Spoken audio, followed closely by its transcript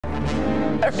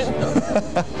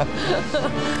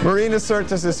Marina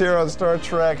Sirtis is here on Star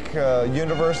Trek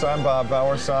Universe. I'm Bob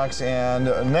Bowersox, and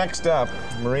next up,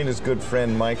 Marina's good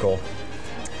friend Michael,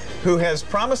 who has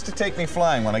promised to take me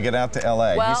flying when I get out to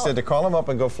L.A. Well, he said to call him up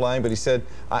and go flying, but he said,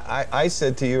 I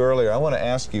said to you earlier, I want to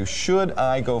ask you, should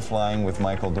I go flying with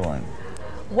Michael Dorn?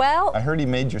 Well, I heard he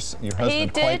made your husband quite ill. He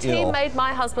did. He made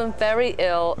my husband very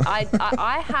ill.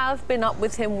 I have been up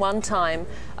with him one time.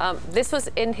 This was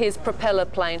in his propeller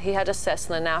plane. He had a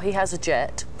Cessna. Now he has a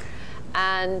jet.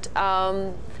 And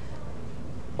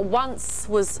once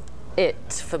was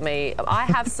it for me. I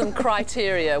have some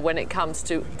criteria when it comes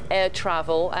to air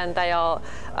travel, and they are...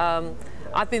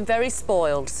 I've been very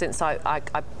spoiled since I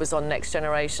was on Next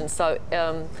Generation. So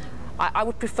I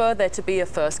would prefer there to be a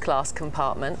first-class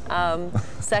compartment.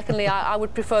 Secondly, I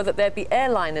would prefer that there be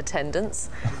airline attendants.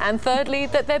 And thirdly,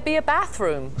 that there be a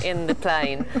bathroom in the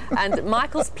plane. And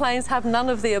Michael's planes have none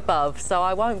of the above, so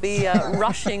I won't be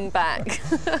rushing back.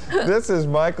 This is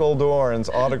Michael Dorn's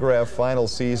autographed final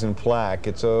season plaque.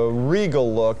 It's a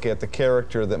regal look at the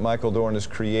character that Michael Dorn has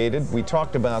created. We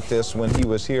talked about this when he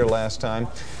was here last time.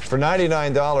 For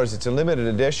 $99, it's a limited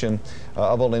edition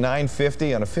of only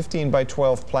 $9.50 on a 15 by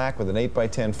 12 plaque with an 8 by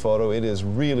 10 photo. It is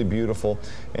really beautiful,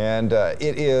 and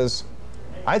it is,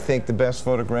 I think, the best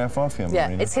photograph of him. Yeah,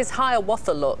 Marina. it's his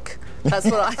Hiawatha look. That's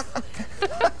what I...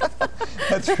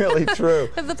 That's really true.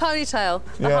 The ponytail,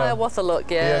 the Hiawatha look,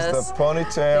 yes. Yes, the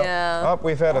ponytail. Yeah. Oh,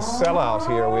 we've had a sellout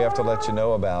here we have to let you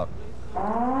know about.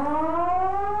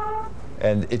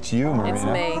 And it's you, Marina. It's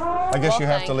me. I guess you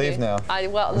have to leave now.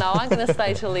 Well, no, I'm going to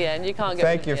stay till the end. You can't get...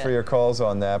 Thank you for your calls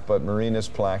on that, but Marina's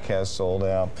plaque has sold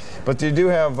out. But you do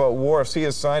have Worf's. He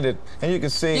has signed it, and you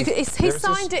can see... He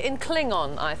signed it in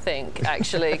Klingon, I think,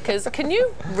 actually, because can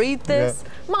you read this? Yeah.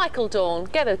 Michael Dorn,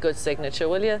 get a good signature,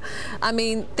 will you? I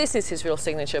mean, this is his real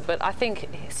signature, but I think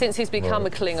since he's become a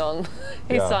Klingon,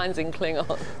 he signs in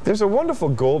Klingon. There's a wonderful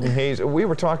golden haze. We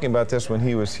were talking about this when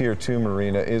he was here too,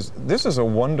 Marina. This is a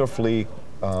wonderfully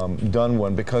done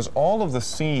one, because all of the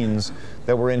scenes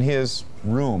that were in his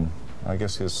room, I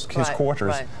guess his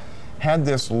quarters, had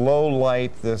this low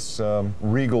light, this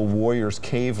regal warrior's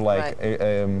cave-like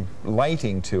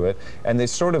lighting to it, and they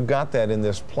sort of got that in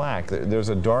this plaque. There's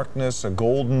a darkness, a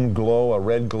golden glow, a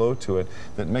red glow to it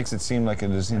that makes it seem like it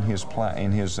is in his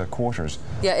quarters.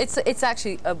 Yeah, it's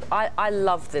actually, I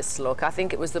love this look. I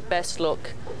think it was the best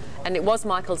look, and it was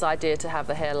Michael's idea to have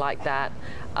the hair like that.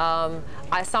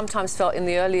 I sometimes felt in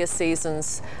the earlier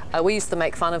seasons, we used to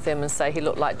make fun of him and say he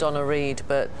looked like Donna Reed,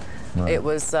 but it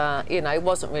was, you know, it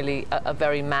wasn't really a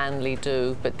very manly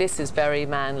do, but this is very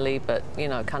manly, but, you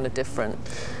know, kind of different.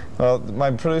 Well,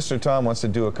 my producer Tom wants to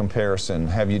do a comparison,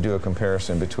 have you do a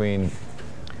comparison between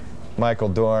Michael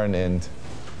Dorn and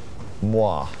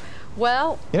moi.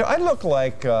 Well... You know, I look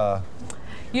like... Now,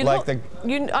 I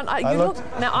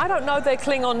don't know their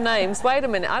Klingon names. Wait a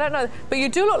minute, I don't know. But you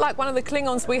do look like one of the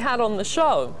Klingons we had on the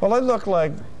show. Well, I look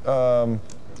like,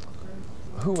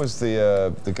 who was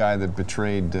the guy that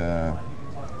betrayed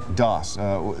Das?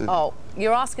 Oh,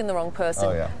 you're asking the wrong person.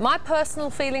 Oh, yeah. My personal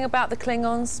feeling about the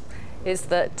Klingons is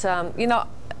that, you know,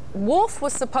 Worf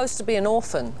was supposed to be an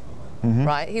orphan.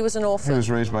 Right? He was an orphan. He was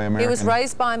raised by American... He was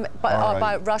raised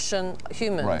by Russian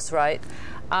humans, right?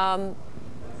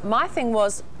 My thing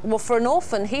was, well, for an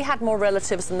orphan, he had more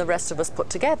relatives than the rest of us put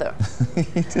together.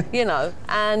 You know,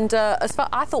 and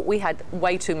I thought we had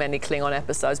way too many Klingon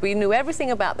episodes. We knew everything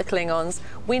about the Klingons.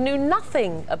 We knew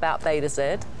nothing about Beta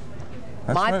Z,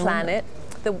 my planet,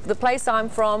 the place I'm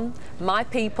from, my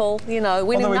people. You know,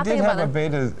 we knew nothing about them. Although we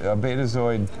did have a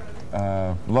Betazoid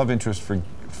love interest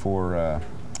for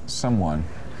someone.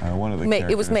 One of the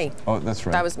characters. It was me. Oh, that's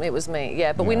right. It was me,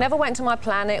 yeah. But we never went to my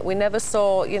planet. We never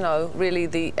saw, you know,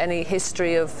 really any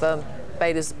history of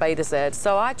Beta Z.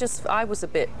 So I was a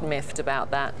bit miffed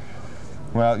about that.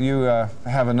 Well, you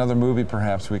have another movie,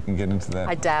 perhaps we can get into that.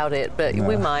 I doubt it, but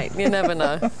we might. You never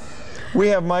know. We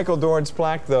have Michael Dorn's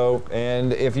plaque, though,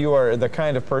 and if you are the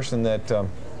kind of person that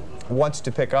wants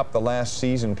to pick up the last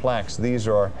season plaques, these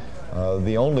are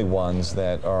the only ones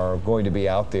that are going to be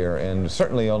out there, and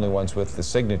certainly only ones with the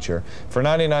signature. For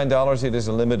 $99, it is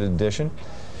a limited edition.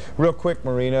 Real quick,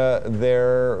 Marina,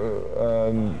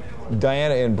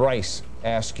 Diana and Bryce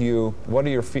ask you, what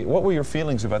were your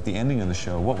feelings about the ending of the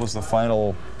show? What was the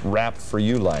final wrap for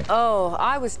you like? Oh,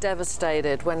 I was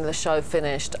devastated when the show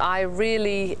finished. I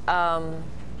really,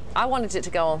 I wanted it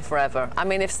to go on forever. I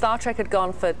mean, if Star Trek had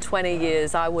gone for 20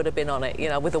 years, I would have been on it, you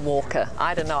know, with a walker.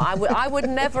 I don't know. I would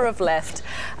never have left.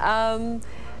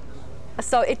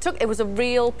 So it was a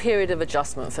real period of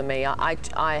adjustment for me.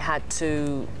 I had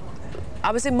to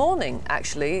I was in mourning,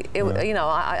 actually. You know,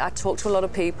 I talked to a lot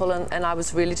of people, and I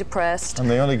was really depressed. And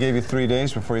they only gave you 3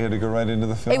 days before you had to go right into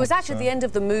the film. It was actually the end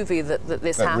of the movie that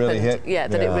this happened. Really hit? Yeah,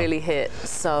 that it really hit.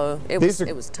 So it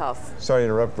was tough. Sorry to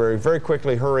interrupt. Very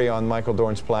quickly, hurry on Michael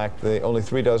Dorn's plaque. Only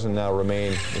 3 dozen now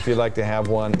remain. If you'd like to have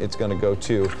one, it's going to go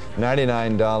to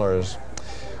 $99.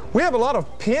 We have a lot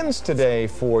of pins today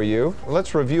for you.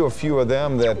 Let's review a few of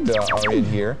them that are in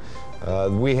here.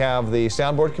 We have the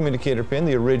soundboard communicator pin,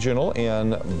 the original,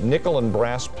 in nickel and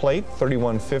brass plate,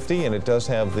 3150, and it does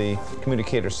have the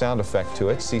communicator sound effect to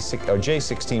it,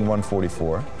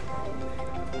 J16144.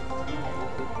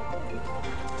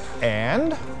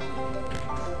 And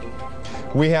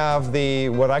we have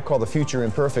what I call the Future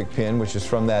Imperfect pin, which is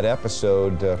from that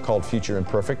episode called Future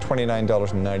Imperfect,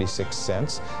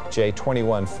 $29.96,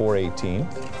 J21418.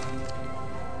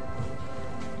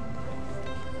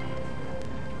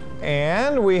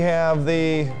 And we have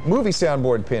the movie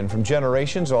soundboard pin from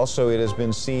Generations. Also, it has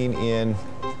been seen in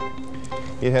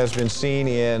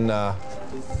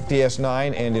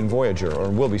DS9 and in Voyager, or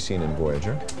will be seen in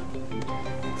Voyager.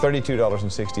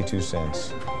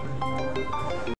 $32.62.